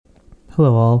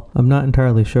Hello all. I'm not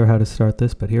entirely sure how to start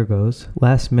this, but here goes.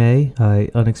 Last May, I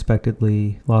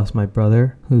unexpectedly lost my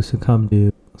brother, who succumbed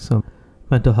to some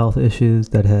mental health issues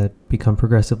that had become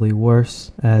progressively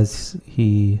worse as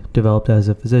he developed as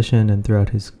a physician and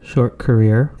throughout his short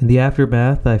career. In the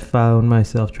aftermath, I found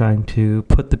myself trying to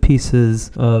put the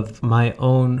pieces of my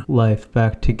own life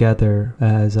back together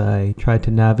as I tried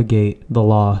to navigate the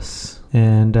loss.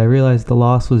 And I realized the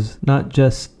loss was not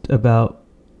just about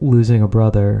losing a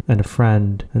brother and a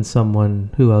friend and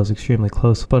someone who I was extremely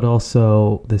close, but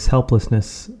also this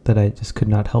helplessness that I just could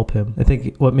not help him. I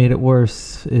think what made it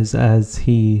worse is as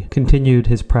he continued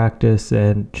his practice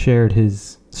and shared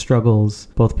his struggles,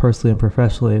 both personally and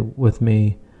professionally, with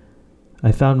me,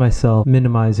 I found myself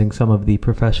minimizing some of the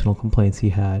professional complaints he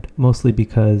had, mostly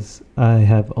because I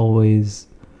have always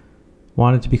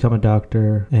wanted to become a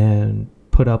doctor and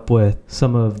put up with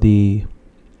some of the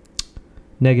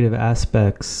negative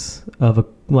aspects of a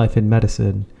life in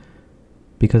medicine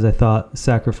because I thought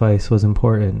sacrifice was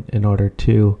important in order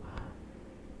to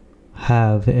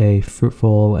have a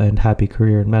fruitful and happy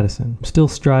career in medicine. I'm still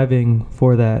striving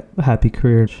for that happy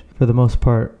career. For the most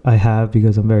part, I have,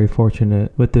 because I'm very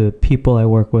fortunate with the people I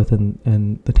work with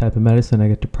and the type of medicine I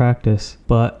get to practice.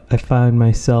 But I find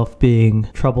myself being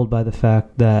troubled by the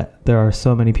fact that there are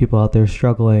so many people out there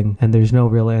struggling and there's no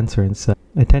real answer in sight.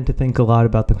 I tend to think a lot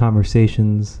about the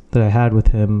conversations that I had with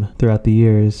him throughout the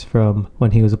years, from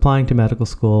when he was applying to medical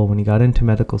school, when he got into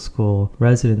medical school,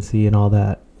 residency and all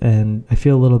that. And I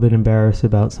feel a little bit embarrassed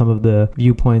about some of the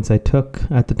viewpoints I took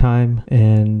at the time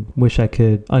and wish I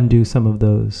could undo some of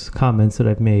those comments that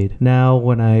I've made. Now,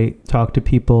 when I talk to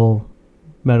people,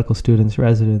 medical students,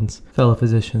 residents, fellow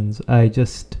physicians, I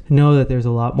just know that there's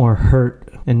a lot more hurt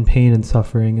and pain and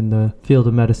suffering in the field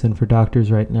of medicine for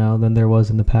doctors right now than there was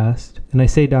in the past. And I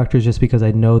say doctors just because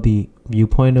I know the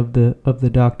viewpoint of the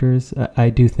doctors.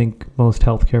 I do think most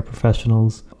healthcare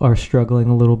professionals are struggling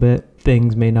a little bit.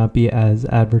 Things may not be as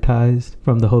advertised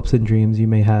from the hopes and dreams you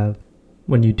may have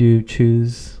when you do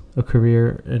choose a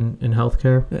career in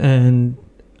healthcare. And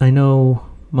I know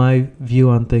my view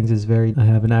on things is I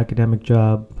have an academic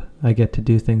job. I get to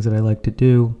do things that I like to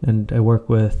do, and I work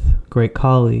with great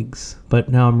colleagues. But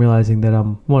now I'm realizing that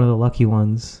I'm one of the lucky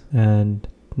ones, and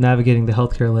navigating the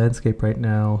healthcare landscape right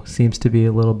now seems to be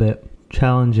a little bit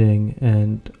challenging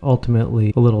and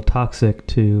ultimately a little toxic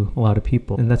to a lot of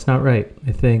people. And that's not right.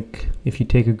 I think if you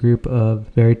take a group of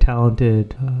very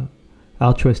talented,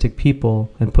 altruistic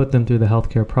people and put them through the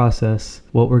healthcare process,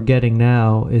 what we're getting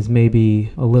now is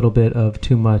maybe a little bit of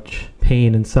too much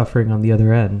pain and suffering on the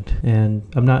other end. And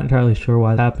I'm not entirely sure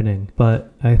why that's happening,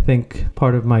 but I think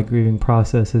part of my grieving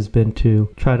process has been to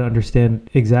try to understand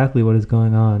exactly what is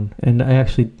going on. And I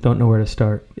actually don't know where to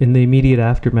start. In the immediate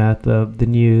aftermath of the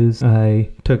news,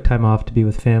 I took time off to be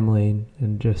with family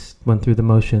and just went through the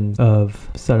motions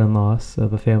of sudden loss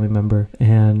of a family member.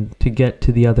 And to get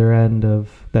to the other end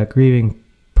of that grieving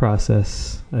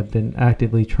process, I've been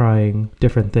actively trying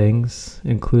different things,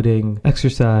 including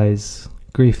exercise,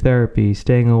 grief therapy,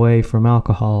 staying away from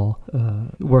alcohol,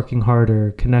 working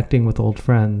harder, connecting with old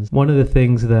friends. One of the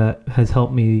things that has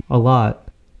helped me a lot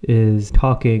is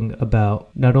talking about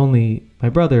not only my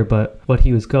brother, but what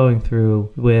he was going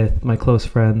through with my close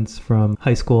friends from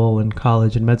high school and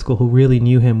college and med school who really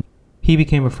knew him. He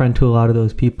became a friend to a lot of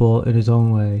those people in his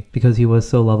own way because he was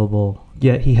so lovable.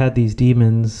 Yet he had these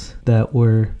demons that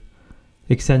were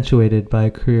accentuated by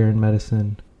a career in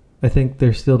medicine. I think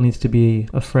there still needs to be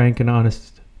a frank and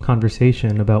honest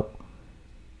conversation about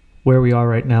where we are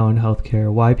right now in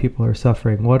healthcare, why people are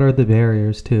suffering, what are the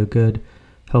barriers to a good,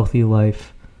 healthy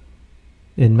life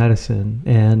in medicine.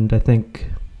 And I think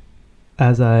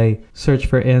as I search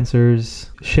for answers,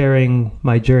 sharing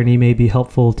my journey may be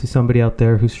helpful to somebody out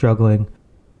there who's struggling.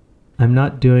 I'm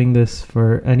not doing this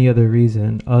for any other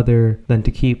reason other than to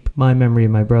keep my memory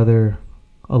of my brother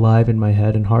alive in my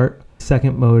head and heart.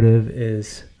 Second motive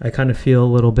is I kind of feel a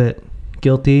little bit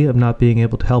guilty of not being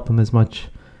able to help him as much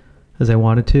as I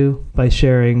wanted to. By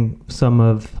sharing some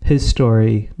of his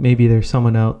story, maybe there's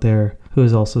someone out there who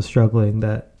is also struggling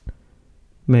that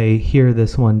may hear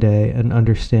this one day and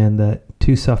understand that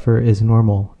to suffer is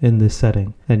normal in this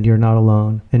setting and you're not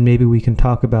alone. And maybe we can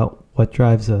talk about what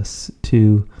drives us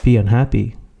to be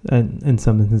unhappy and in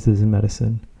some instances in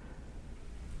medicine.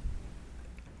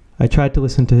 I tried to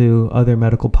listen to other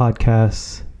medical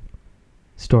podcasts,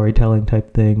 storytelling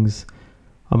type things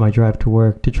on my drive to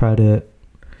work to try to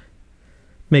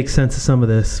make sense of some of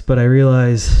this, but I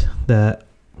realized that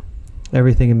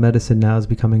everything in medicine now is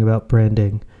becoming about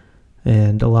branding,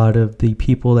 and a lot of the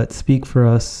people that speak for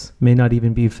us may not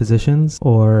even be physicians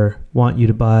or want you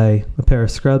to buy a pair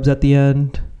of scrubs at the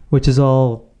end, which is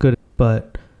all good,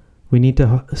 but we need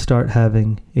to start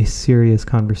having a serious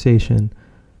conversation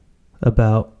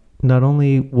about not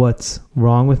only what's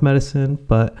wrong with medicine,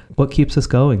 but what keeps us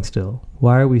going still.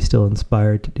 Why are we still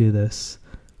inspired to do this?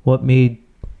 What made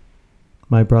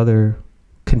my brother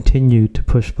continue to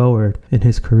push forward in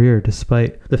his career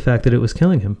despite the fact that it was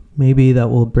killing him? Maybe that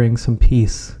will bring some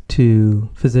peace to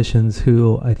physicians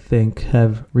who I think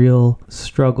have real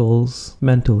struggles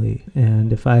mentally.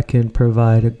 And if I can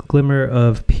provide a glimmer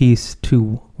of peace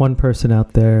to one person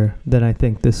out there, then I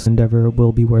think this endeavor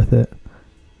will be worth it.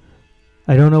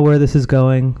 I don't know where this is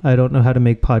going. I don't know how to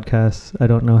make podcasts. I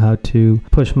don't know how to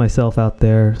push myself out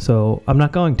there. So I'm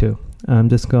not going to. I'm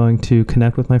just going to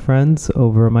connect with my friends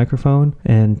over a microphone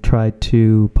and try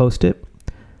to post it.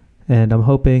 And I'm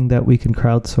hoping that we can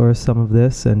crowdsource some of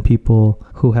this, and people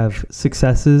who have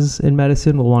successes in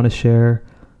medicine will want to share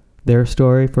their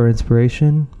story for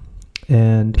inspiration.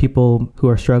 And people who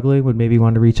are struggling would maybe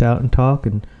want to reach out and talk,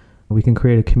 and we can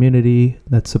create a community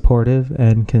that's supportive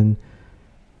and can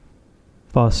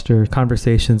foster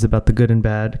conversations about the good and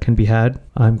bad can be had.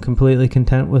 I'm completely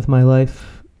content with my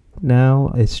life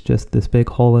now. It's just this big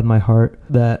hole in my heart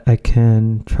that I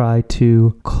can try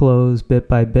to close bit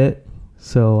by bit.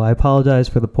 So I apologize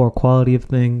for the poor quality of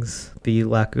things, the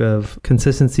lack of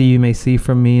consistency you may see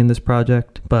from me in this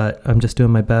project, but I'm just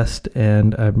doing my best,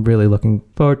 and I'm really looking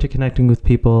forward to connecting with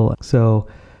people. So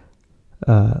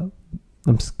I'm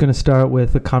just going to start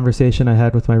with a conversation I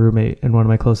had with my roommate and one of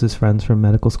my closest friends from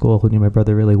medical school who knew my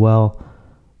brother really well.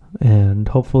 And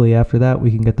hopefully after that,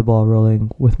 we can get the ball rolling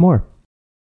with more.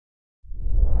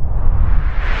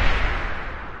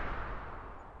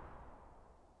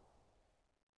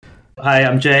 Hi,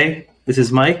 I'm Jay. This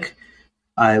is Mike.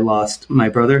 I lost my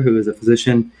brother, who is a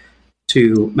physician,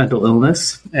 to mental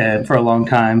illness. And for a long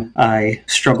time, I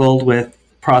struggled with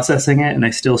processing it, and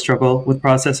I still struggle with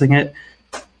processing it.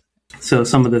 So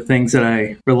some of the things that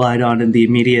I relied on in the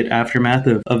immediate aftermath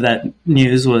of that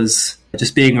news was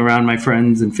just being around my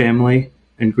friends and family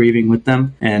and grieving with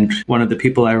them. And one of the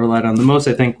people I relied on the most,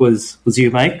 I think, was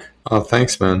you, Mike. Oh,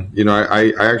 thanks, man. You know,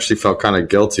 I actually felt kind of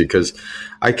guilty because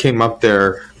I came up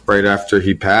there right after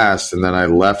he passed, and then I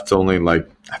left only I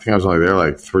think I was only there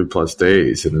 3+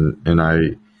 days. And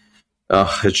I,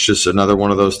 it's just another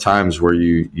one of those times where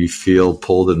you feel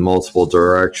pulled in multiple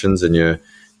directions, and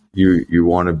you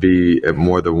want to be at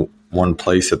more than one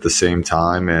place at the same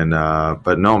time. And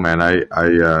but no, man,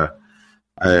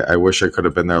 I wish I could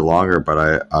have been there longer,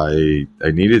 but I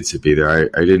needed to be there.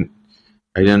 I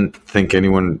didn't think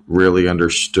anyone really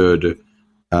understood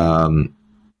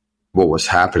what was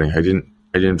happening.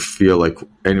 I didn't feel like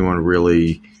anyone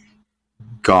really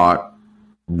got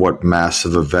what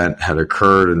massive event had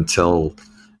occurred until,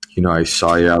 I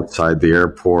saw you outside the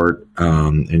airport,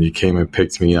 and you came and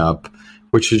picked me up,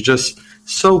 which is just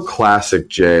so classic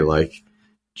Jay. Like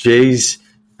Jay's,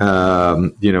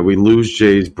 we lose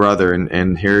Jay's brother,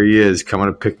 and here he is coming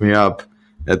to pick me up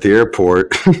at the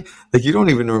airport. Like, you don't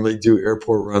even normally do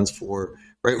airport runs for,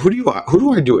 right? Who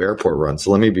do I do airport runs?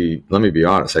 So let me be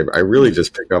honest. I really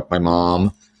just pick up my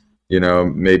mom,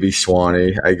 maybe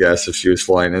Swanee, I guess, if she was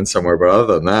flying in somewhere. But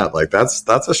other than that,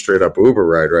 that's a straight up Uber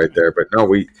ride right there. But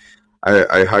no,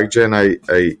 I hugged Jen. I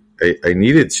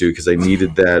needed to, because I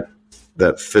needed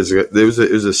that physical. It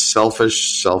was a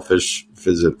selfish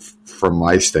visit from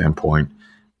my standpoint.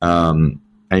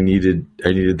 I needed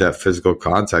that physical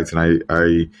contact, and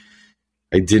I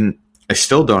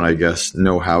still don't, I guess,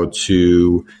 know how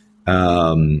to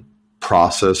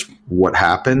process what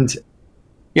happened.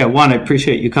 Yeah, one, I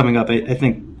appreciate you coming up. I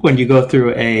think when you go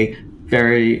through a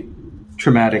very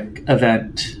traumatic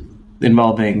event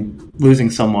involving losing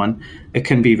someone, it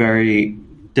can be very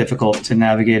difficult to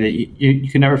navigate it. You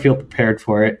can never feel prepared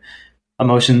for it.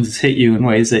 Emotions hit you in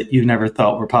ways that you never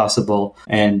thought were possible,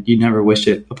 and you never wish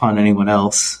it upon anyone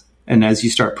else. And as you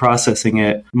start processing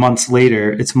it months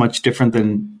later, it's much different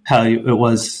than how it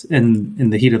was in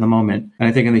the heat of the moment. And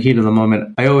I think in the heat of the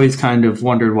moment, I always kind of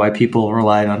wondered why people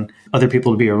relied on other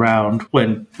people to be around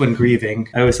when grieving.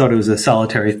 I always thought it was a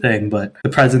solitary thing, but the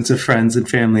presence of friends and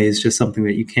family is just something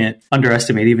that you can't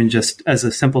underestimate, even just as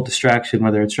a simple distraction,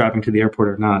 whether it's driving to the airport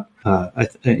or not. I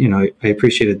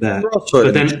appreciated that. You're also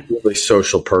a really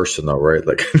social person, though, right?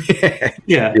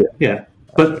 Yeah.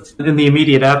 But in the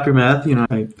immediate aftermath,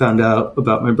 I found out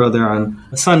about my brother on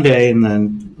a Sunday, and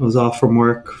then I was off from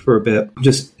work for a bit,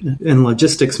 just in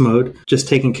logistics mode, just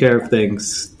taking care of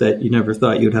things that you never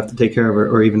thought you'd have to take care of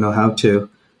or even know how to.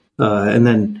 And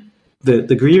then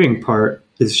the grieving part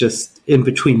is just in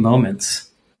between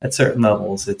moments at certain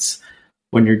levels. It's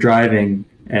when you're driving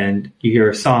and you hear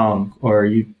a song, or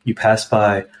you pass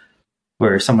by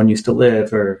where someone used to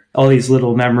live, or all these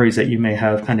little memories that you may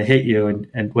have kind of hit you.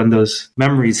 And when those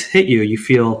memories hit you, you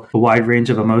feel a wide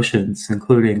range of emotions,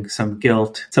 including some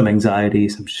guilt, some anxiety,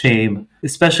 some shame,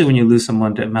 especially when you lose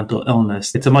someone to mental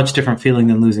illness. It's a much different feeling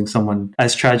than losing someone,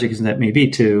 as tragic as that may be,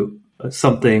 to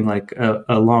something like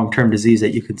a long-term disease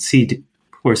that you can see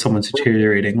where someone's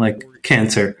deteriorating, like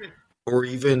cancer. Or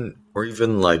even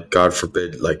like, God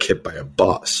forbid, like hit by a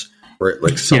bus. Right,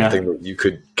 like something that you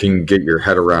can get your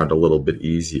head around a little bit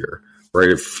easier, right?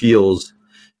 It feels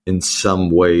in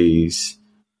some ways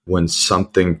when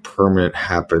something permanent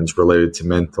happens related to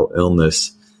mental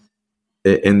illness,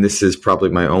 and this is probably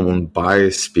my own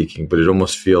bias speaking, but it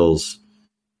almost feels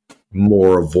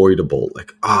more avoidable.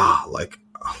 Like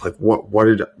what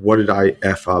did I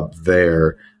F up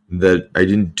there that I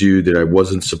didn't do, that I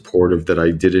wasn't supportive, that I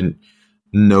didn't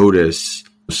notice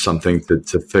something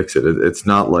to fix it. It's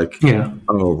not like,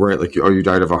 oh, right, like, you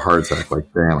died of a heart attack.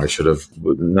 Like, damn, I should have.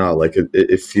 No, like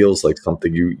it feels like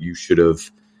something you should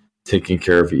have taken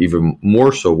care of even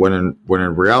more so. When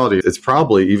in reality, it's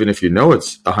probably, even if you know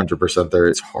it's 100% there,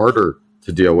 it's harder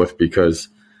to deal with because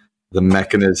the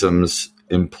mechanisms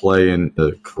in play in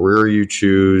the career you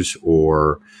choose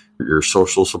or your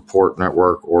social support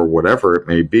network or whatever it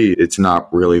may be, it's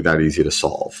not really that easy to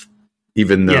solve.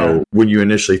 Even though when you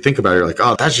initially think about it, you're like,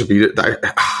 oh, that should be it.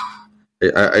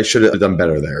 I should have done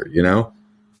better there, you know?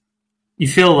 You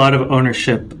feel a lot of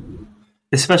ownership,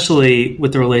 especially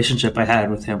with the relationship I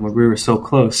had with him, where we were so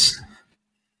close.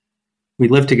 We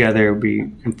lived together.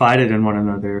 We confided in one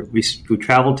another. We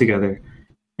traveled together.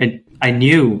 And I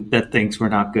knew that things were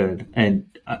not good. And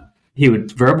he would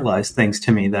verbalize things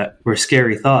to me that were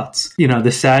scary thoughts. You know,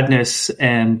 the sadness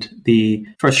and the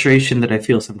frustration that I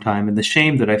feel sometimes and the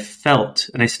shame that I felt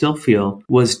and I still feel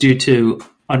was due to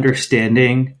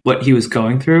understanding what he was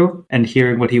going through and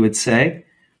hearing what he would say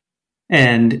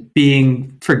and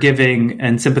being forgiving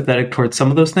and sympathetic towards some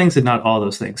of those things and not all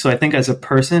those things. So I think as a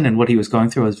person and what he was going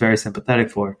through, I was very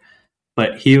sympathetic for.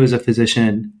 But he was a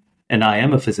physician and I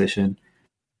am a physician.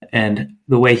 And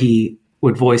the way he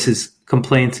would voice his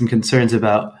complaints and concerns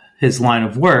about his line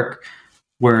of work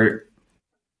were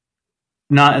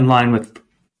not in line with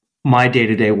my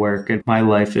day-to-day work and my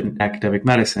life in academic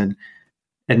medicine.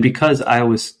 And because I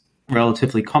was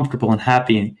relatively comfortable and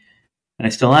happy, and I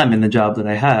still am in the job that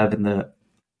I have and the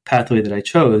pathway that I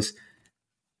chose,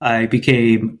 I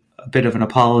became a bit of an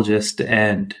apologist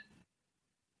and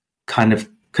kind of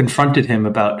confronted him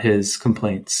about his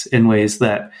complaints in ways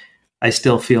that I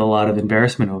still feel a lot of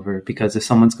embarrassment over, because if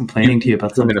someone's complaining to you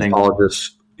about something,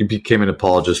 you became an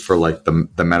apologist for like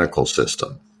the medical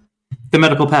system, the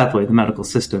medical pathway, the medical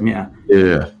system.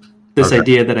 Yeah. This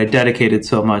idea that I dedicated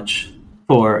so much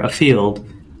for a field,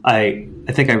 I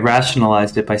think I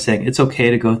rationalized it by saying it's okay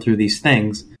to go through these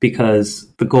things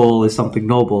because the goal is something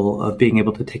noble of being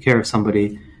able to take care of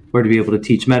somebody or to be able to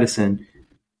teach medicine.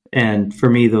 And for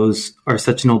me, those are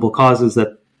such noble causes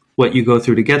that what you go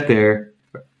through to get there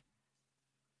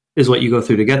is what you go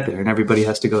through to get there. And everybody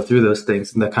has to go through those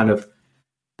things. And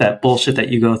that bullshit that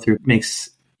you go through makes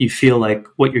you feel like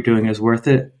what you're doing is worth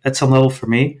it at some level for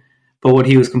me. But what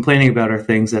he was complaining about are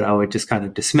things that I would just kind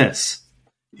of dismiss.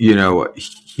 You know,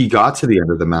 he got to the end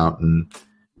of the mountain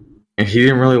and he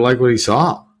didn't really like what he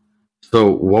saw. So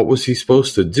what was he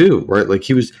supposed to do? Right? Like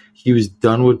he was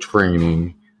done with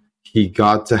training. He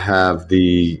got to have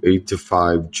the 8 to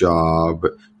 5 job,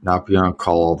 not be on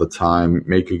call all the time,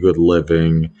 make a good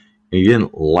living. And he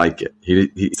didn't like it.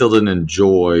 He still didn't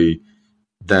enjoy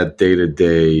that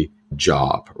day-to-day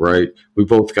job, right? We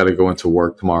both got to go into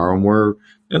work tomorrow, and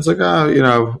it's like,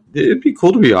 it'd be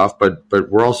cool to be off, but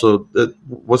we're also,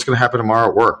 what's going to happen tomorrow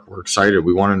at work? We're excited.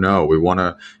 We want to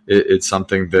know. It's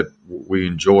something that we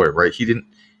enjoy, right? He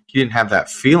didn't have that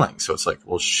feeling. So it's like,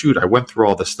 well, shoot, I went through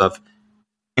all this stuff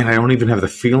and I don't even have the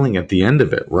feeling at the end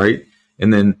of it, right?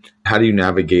 And then how do you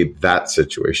navigate that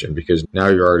situation? Because now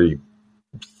you're already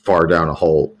far down a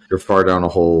hole. You're far down a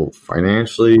hole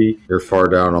financially. You're far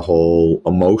down a hole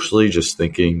emotionally, just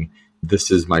thinking,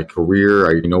 this is my career.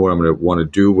 I know what I'm going to want to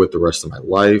do with the rest of my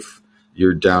life.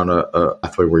 You're down a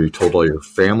pathway where you told all your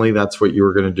family that's what you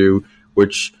were going to do,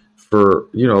 which for,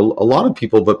 a lot of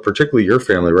people, but particularly your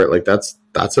family, right? Like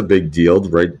that's a big deal,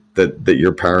 right? That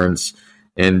your parents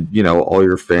and, all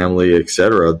your family, et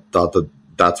cetera, thought that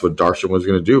that's what Darshan was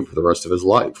going to do for the rest of his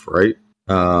life, right?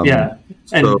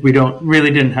 And we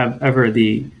didn't have ever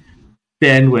the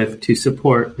bandwidth to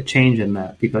support a change in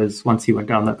that, because once he went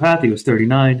down that path, he was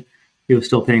 39. He was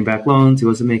still paying back loans. He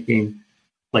wasn't making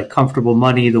like comfortable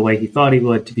money the way he thought he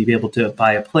would to be able to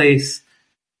buy a place.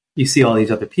 You see all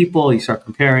these other people, you start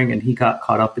comparing, and he got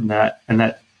caught up in that, and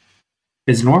that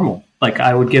is normal. like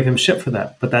I would give him shit for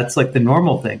that, but that's like the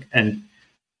normal thing. And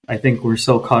I think we're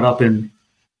so caught up in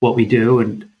what we do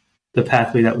and the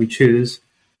pathway that we choose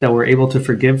that we're able to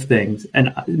forgive things.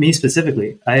 And me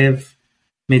specifically, I have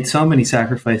made so many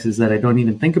sacrifices that I don't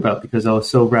even think about because I was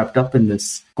so wrapped up in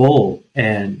this goal,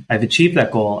 and I've achieved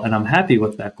that goal and I'm happy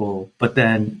with that goal. But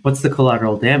then what's the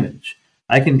collateral damage?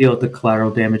 I can deal with the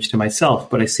collateral damage to myself,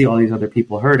 but I see all these other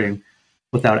people hurting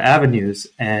without avenues.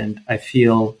 And I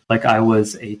feel like I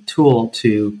was a tool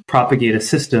to propagate a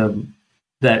system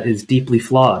that is deeply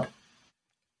flawed.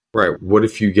 Right. What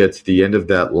if you get to the end of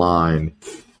that line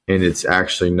and it's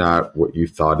actually not what you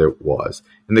thought it was?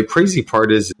 And the crazy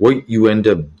part is what you end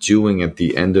up doing at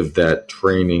the end of that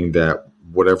training, that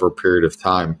whatever period of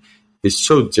time, is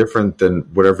so different than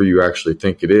whatever you actually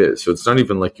think it is. So it's not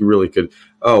even like you really could,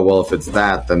 oh, well, if it's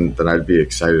that, then I'd be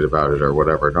excited about it or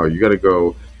whatever. No, you got to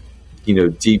go,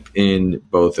 deep in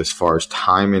both as far as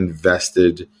time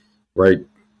invested, right?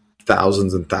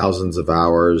 Thousands and thousands of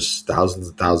hours, thousands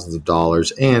and thousands of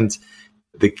dollars. And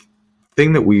the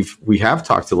thing that we have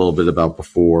talked a little bit about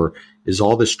before is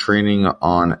all this training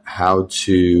on how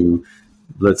to,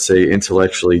 let's say,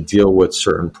 intellectually deal with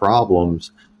certain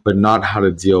problems, but not how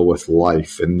to deal with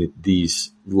life in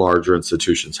these larger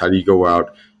institutions. How do you go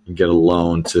out and get a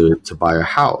loan to buy a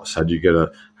house? How do you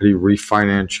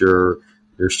refinance your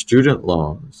student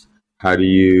loans? How do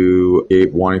you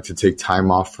wanting to take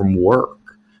time off from work?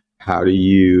 How do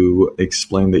you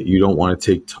explain that you don't want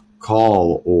to take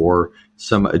call or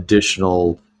some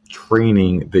additional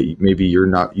training that maybe you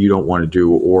don't want to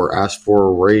do, or ask for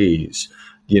a raise?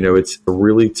 It's a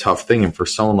really tough thing. And for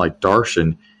someone like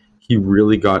Darshan, he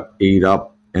really got ate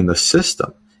up in the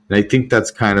system. And I think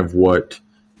that's kind of what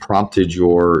prompted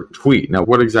your tweet. Now,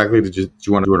 what exactly do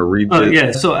you want to read?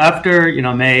 Yeah. So after,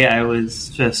 May, I was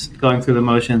just going through the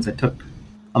motions. I took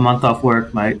a month off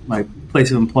work. My place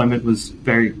of employment was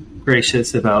very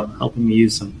gracious about helping me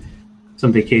use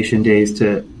some vacation days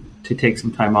to take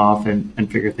some time off and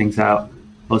figure things out.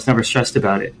 I was never stressed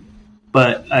about it.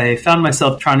 But I found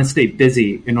myself trying to stay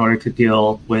busy in order to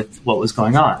deal with what was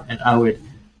going on. And I would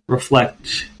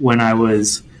reflect when I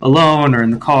was alone or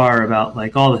in the car about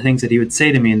like all the things that he would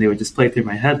say to me, and they would just play through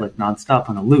my head like nonstop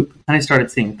on a loop. And I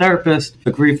started seeing a therapist,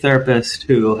 a grief therapist,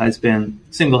 who has been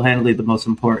single-handedly the most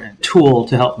important tool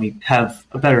to help me have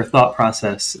a better thought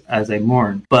process as I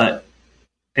mourn. But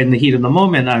in the heat of the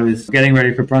moment, I was getting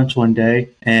ready for brunch one day,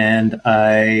 and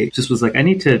I just was like, I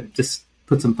need to just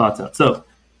put some thoughts out. So if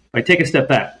I take a step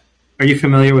back, are you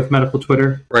familiar with medical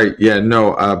Twitter? Right. Yeah.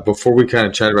 No. Before we kind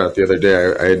of chatted about it the other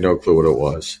day, I had no clue what it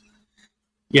was.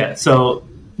 Yeah. So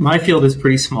my field is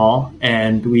pretty small,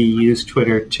 and we use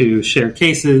Twitter to share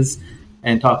cases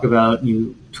and talk about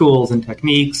new tools and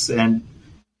techniques. And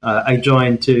I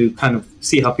joined to kind of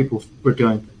see how people were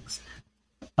doing things.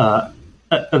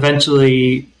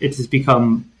 Eventually, it has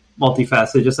become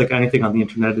multifaceted. Just like anything on the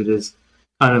internet, it is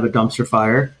kind of a dumpster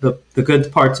fire. The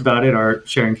good parts about it are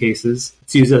sharing cases.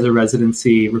 It's used as a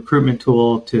residency recruitment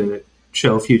tool to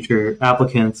show future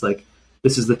applicants, like,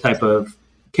 this is the type of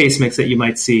case mix that you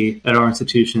might see at our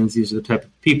institutions. These are the type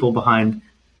of people behind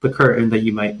the curtain that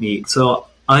you might meet. So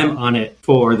I'm on it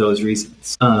for those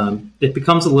reasons. It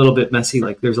becomes a little bit messy.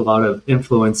 Like, there's a lot of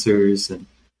influencers and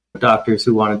doctors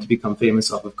who wanted to become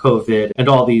famous off of COVID, and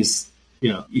all these,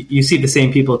 you see the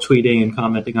same people tweeting and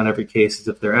commenting on every case as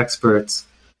if they're experts.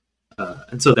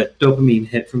 And so that dopamine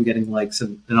hit from getting likes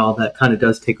and all that kind of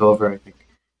does take over, I think,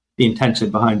 the intention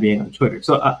behind being on Twitter.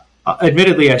 So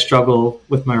admittedly, I struggle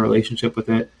with my relationship with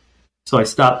it. So I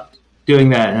stopped doing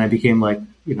that, and I became like,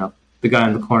 the guy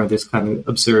in the corner, this kind of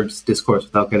absurd discourse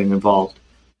without getting involved.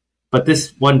 But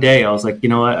this one day, I was like, you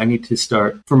know what? I need to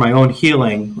start for my own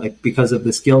healing, like, because of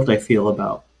this guilt I feel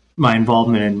about my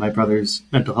involvement in my brother's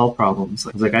mental health problems.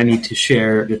 I was like, I need to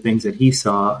share the things that he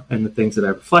saw and the things that I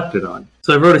reflected on.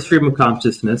 So I wrote a stream of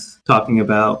consciousness talking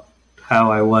about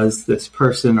how I was this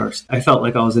person, or I felt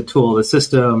like I was a tool of the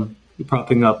system,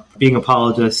 propping up, being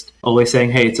apologist, always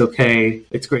saying, hey, it's okay.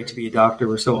 It's great to be a doctor.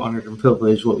 We're so honored and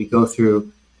privileged. What we go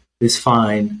through is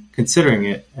fine, considering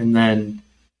it. And then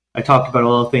I talked about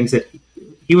all the things that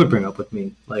he would bring up with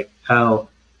me, like how,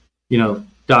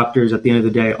 doctors at the end of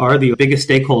the day are the biggest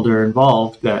stakeholder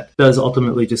involved that does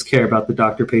ultimately just care about the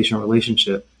doctor-patient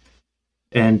relationship.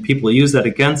 And people use that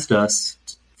against us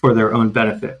for their own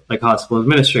benefit, like hospital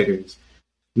administrators,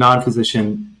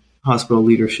 non-physician hospital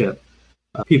leadership,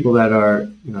 people that are,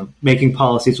 making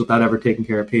policies without ever taking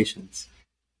care of patients.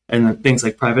 And then things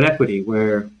like private equity,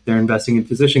 where they're investing in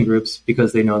physician groups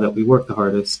because they know that we work the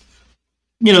hardest.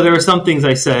 There were some things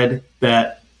I said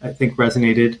that I think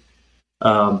resonated.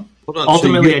 Hold on.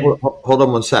 ultimately, Hold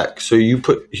on one sec. So you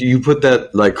put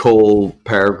that like whole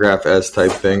paragraph S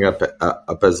type thing up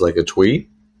as like a tweet.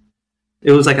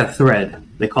 it was like a thread,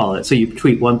 they call it. So you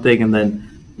tweet one thing and then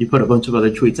you put a bunch of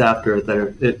other tweets after it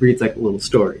it reads like a little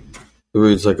story. It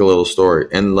was like a little story,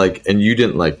 and you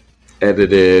didn't like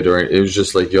edit it, or it was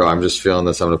just like, yo, I'm just feeling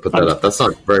this, I'm gonna put that up. That's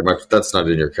not very much. That's not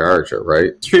in your character,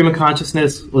 right? Stream of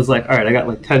consciousness was like, all right, I got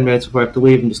like 10 minutes before I have to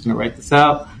leave. I'm just gonna write this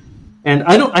out. And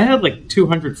I had like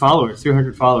 200 followers,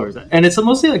 300 followers, and it's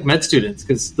mostly like med students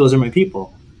because those are my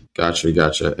people. Gotcha.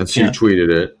 And so you tweeted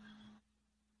it.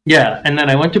 Yeah, and then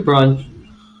I went to brunch,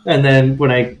 and then when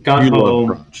I got home,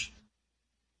 brunch.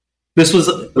 This was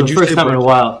the first time in a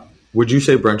while. Would you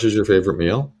say brunch is your favorite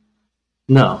meal?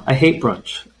 No, I hate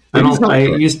brunch.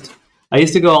 I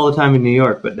used to go all the time in New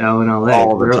York, but now in LA,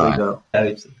 I rarely go.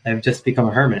 I've just become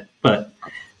a hermit. But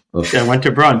I went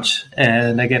to brunch,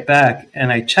 and I get back,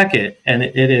 and I check it, and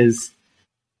it is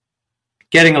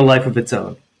getting a life of its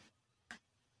own.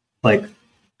 Like,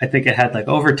 I think it had like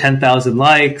over 10,000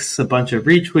 likes, a bunch of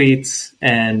retweets,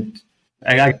 and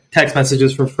I got text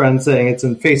messages from friends saying it's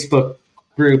in Facebook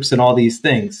groups and all these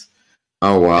things.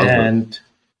 Oh wow! And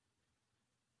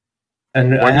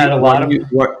I had a lot of.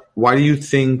 Why do you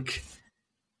think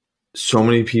so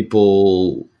many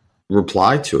people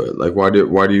reply to it? Like, why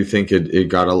do you think it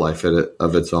got a life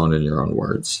of its own, in your own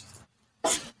words?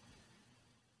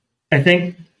 I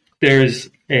think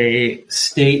there's a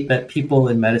state that people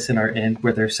in medicine are in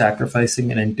where they're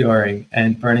sacrificing and enduring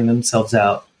and burning themselves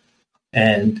out,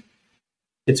 and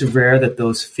it's rare that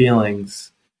those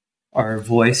feelings are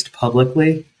voiced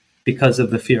publicly because of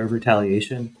the fear of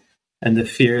retaliation and the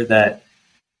fear that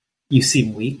you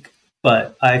seem weak.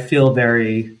 But I feel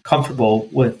very comfortable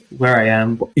with where I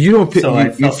am. You don't.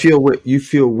 So you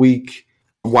feel weak.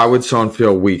 Why would someone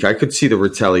feel weak? I could see the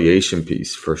retaliation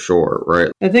piece for sure,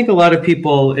 right? I think a lot of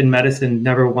people in medicine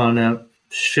never want to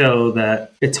show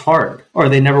that it's hard, or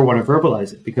they never want to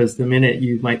verbalize it, because the minute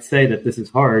you might say that this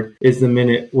is hard is the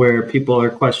minute where people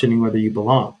are questioning whether you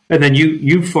belong, and then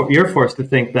you're forced to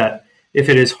think that if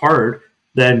it is hard,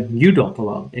 then you don't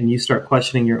belong, and you start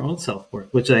questioning your own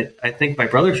self-worth, which I think my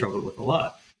brother struggled with a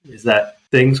lot, is that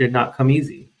things did not come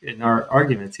easy. In our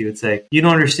arguments, he would say, you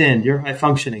don't understand, you're high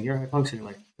functioning.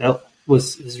 Like, that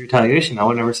was his retaliation. I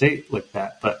would never say it like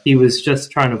that, but he was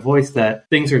just trying to voice that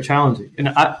things are challenging.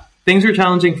 And things were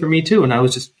challenging for me too, and I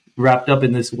was just wrapped up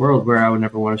in this world where I would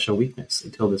never want to show weakness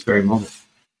until this very moment.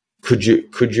 Could you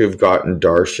have gotten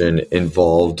Darshan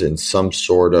involved in some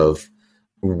sort of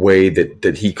way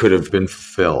that he could have been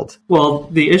fulfilled? Well,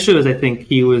 the issue is, I think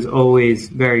he was always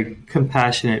very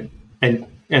compassionate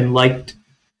and liked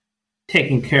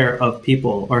taking care of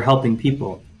people or helping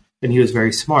people, and he was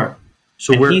very smart.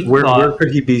 So where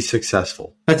could he be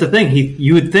successful? That's the thing.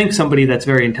 You would think somebody that's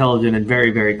very intelligent and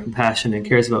very, very compassionate and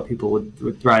cares about people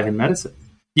would thrive in medicine.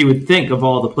 You would think of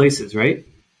all the places, right?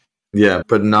 Yeah,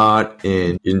 but not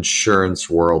in insurance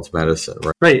world medicine,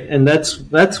 right? Right, and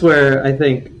that's where I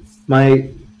think my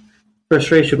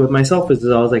frustration with myself is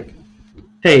I was like,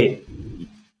 hey,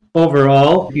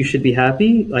 overall, you should be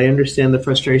happy. I understand the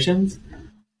frustrations.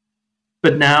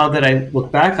 But now that I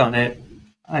look back on it,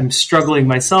 I'm struggling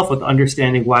myself with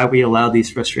understanding why we allow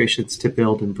these frustrations to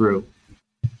build and brew.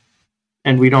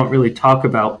 And we don't really talk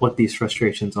about what these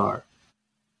frustrations are.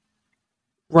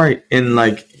 Right. And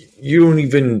like, you don't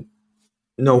even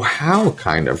know how,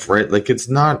 kind of, right? Like, it's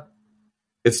not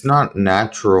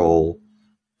natural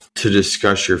to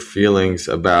discuss your feelings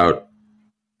about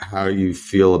how you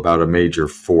feel about a major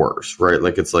force, right?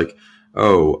 Like, it's like,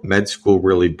 oh, med school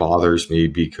really bothers me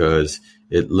because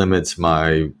it limits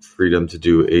my freedom to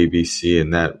do ABC,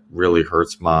 and that really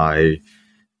hurts my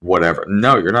whatever.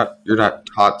 No, you're not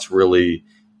taught to really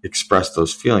express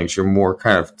those feelings. You're more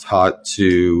kind of taught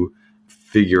to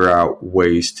figure out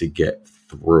ways to get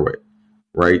through it,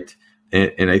 right?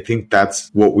 And I think that's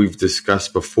what we've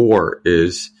discussed before,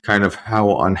 is kind of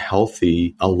how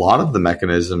unhealthy a lot of the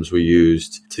mechanisms we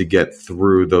used to get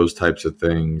through those types of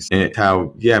things. And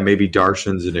how, yeah, maybe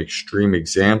Darshan's an extreme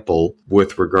example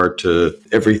with regard to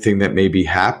everything that maybe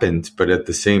happened. But at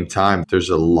the same time, there's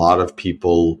a lot of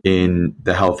people in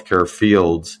the healthcare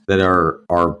fields that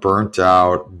are burnt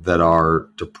out, that are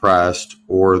depressed,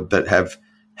 or that have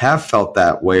felt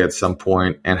that way at some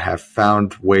point and have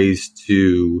found ways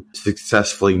to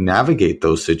successfully navigate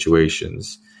those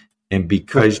situations. And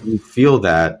because you feel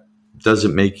that,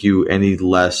 doesn't make you any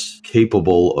less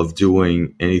capable of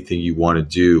doing anything you want to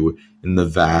do in the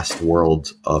vast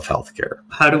world of healthcare.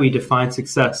 How do we define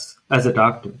success as a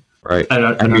doctor? Right. I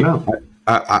don't know.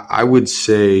 I would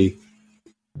say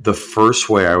the first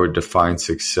way I would define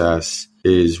success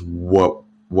is what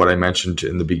what I mentioned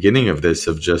in the beginning of this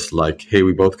of just like, hey,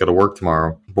 we both got to work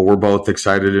tomorrow, but we're both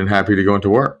excited and happy to go into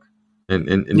work and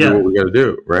do what we got to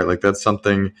do, right? Like that's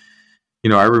something,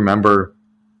 I remember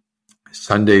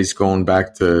Sundays going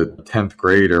back to 10th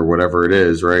grade or whatever it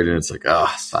is, right? And it's like,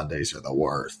 Sundays are the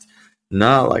worst.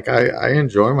 No, like I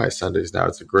enjoy my Sundays now.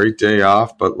 It's a great day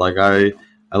off, but like I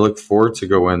look forward to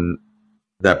going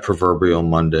that proverbial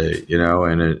Monday,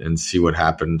 and see what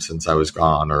happened since I was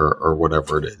gone or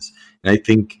whatever it is. And I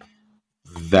think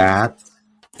that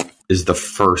is the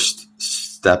first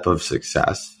step of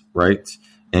success, right?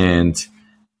 And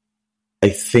I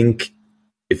think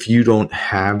if you don't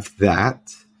have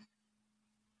that,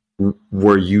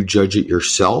 where you judge it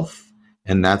yourself,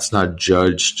 and that's not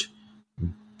judged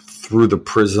through the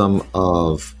prism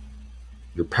of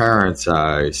your parents'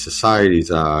 eyes,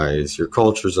 society's eyes, your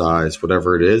culture's eyes,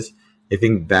 whatever it is, I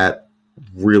think that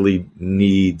really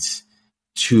needs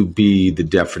to be the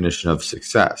definition of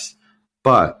success.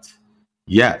 But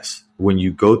yes, when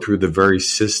you go through the very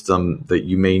system that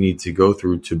you may need to go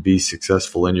through to be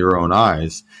successful in your own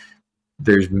eyes,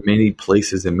 there's many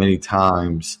places and many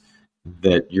times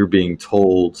that you're being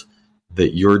told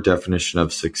that your definition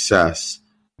of success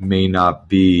may not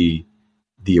be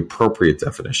the appropriate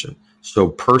definition. So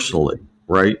personally,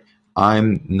 right,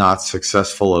 I'm not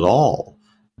successful at all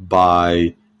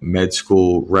by med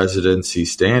school residency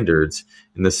standards,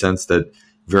 in the sense that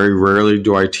very rarely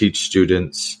do I teach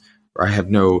students, or I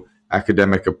have no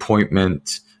academic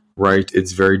appointment, right?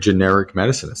 It's very generic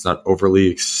medicine. It's not overly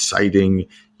exciting,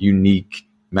 unique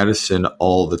medicine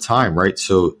all the time, right?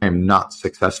 So I'm not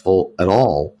successful at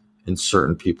all in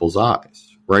certain people's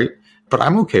eyes, right? But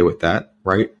I'm okay with that,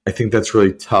 right? I think that's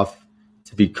really tough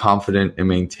to be confident and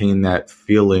maintain that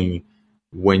feeling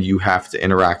when you have to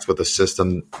interact with a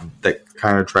system that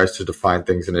kind of tries to define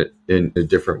things in a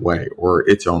different way or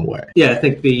its own way. Yeah, I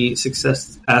think the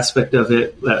success aspect of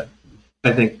it that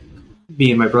I think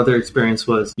me and my brother experienced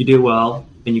was you do well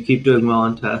and you keep doing well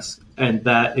on tests, and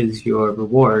that is your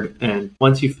reward. And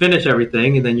once you finish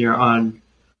everything and then you're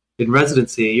in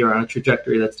residency, you're on a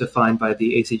trajectory that's defined by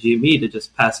the ACGME to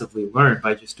just passively learn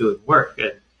by just doing work.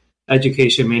 And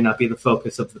education may not be the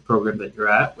focus of the program that you're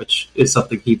at, which is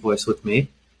something he voiced with me.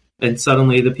 And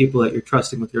suddenly the people that you're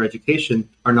trusting with your education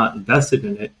are not invested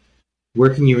in it.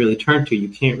 Where can you really turn to? You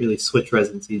can't really switch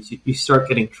residencies. You start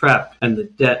getting trapped, and the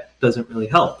debt doesn't really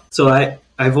help. So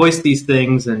I voiced these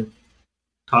things and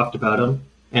talked about them,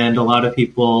 and a lot of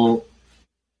people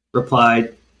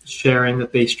replied sharing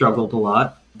that they struggled a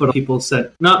lot. But people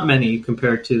said, not many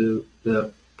compared to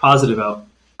the positive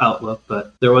outlook,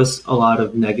 but there was a lot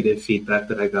of negative feedback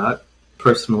that I got,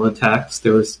 personal attacks.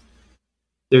 There's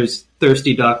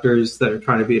thirsty doctors that are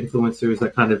trying to be influencers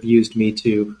that kind of used me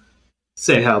to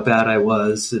say how bad I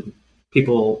was, and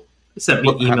people sent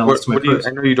me emails to my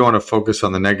person. I know you don't want to focus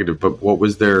on the negative, but what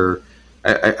was their?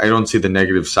 I don't see the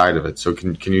negative side of it. So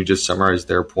can you just summarize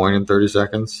their point in 30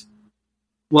 seconds?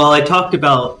 Well, I talked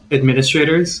about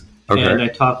administrators, and I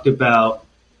talked about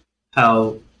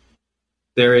how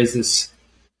there is this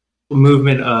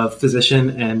movement of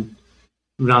physician and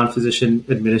non-physician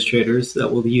administrators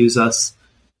that will use us,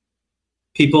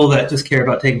 people that just care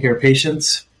about taking care of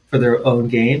patients for their own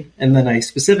gain. And then I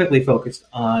specifically focused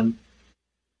on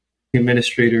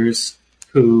administrators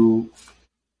who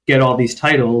get all these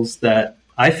titles that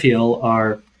I feel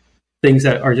are things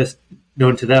that are just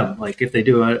known to them. Like if they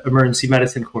do an emergency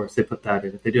medicine course, they put that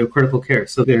in. If they do a critical care.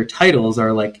 So their titles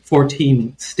are like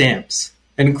 14 stamps,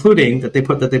 including that they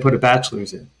put a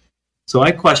bachelor's in. So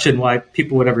I question why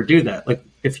people would ever do that. Like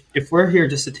if we're here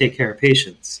just to take care of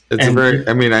patients. I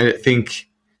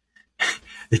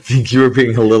think you were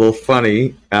being a little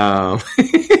funny. But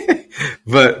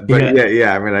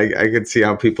yeah. I mean, I could see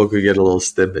how people could get a little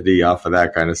stimpity off of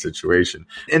that kind of situation.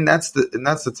 And that's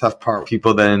the tough part.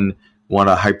 People then want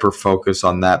to hyper focus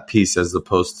on that piece as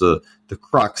opposed to the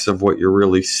crux of what you're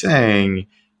really saying,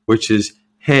 which is,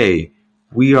 hey,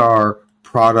 we are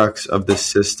products of the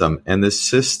system, and the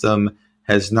system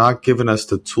has not given us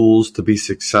the tools to be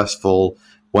successful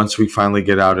once we finally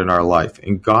get out in our life.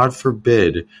 And God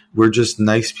forbid, we're just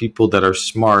nice people that are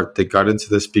smart that got into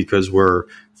this because we're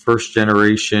first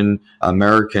generation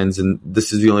Americans, and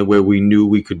this is the only way we knew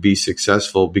we could be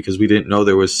successful because we didn't know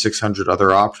there was 600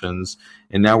 other options.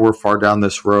 And now we're far down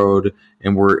this road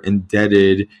and we're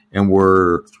indebted and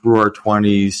we're through our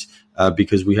 20s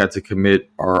because we had to commit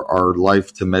our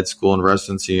life to med school and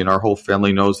residency, and our whole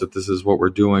family knows that this is what we're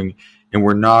doing. And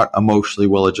we're not emotionally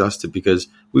well adjusted because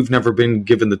we've never been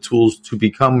given the tools to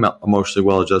become emotionally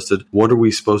well adjusted. What are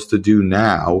we supposed to do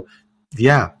now?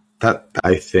 Yeah, that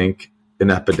I think an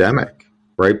epidemic,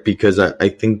 right? Because I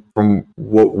think from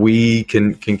what we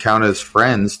can count as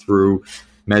friends through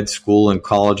med school and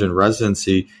college and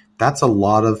residency, that's a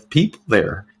lot of people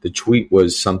there. The tweet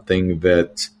was something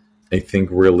that I think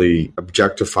really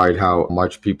objectified how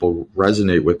much people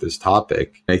resonate with this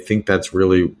topic. I think that's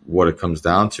really what it comes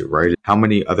down to, right? How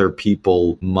many other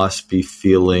people must be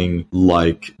feeling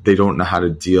like they don't know how to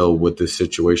deal with this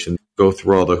situation, go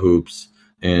through all the hoops,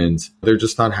 and they're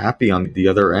just not happy on the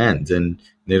other end, and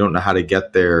they don't know how to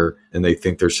get there, and they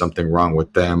think there's something wrong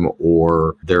with them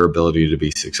or their ability to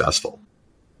be successful.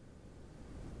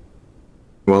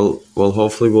 Well,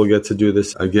 hopefully we'll get to do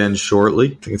this again shortly.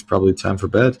 I think it's probably time for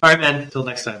bed. All right, man. Until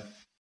next time.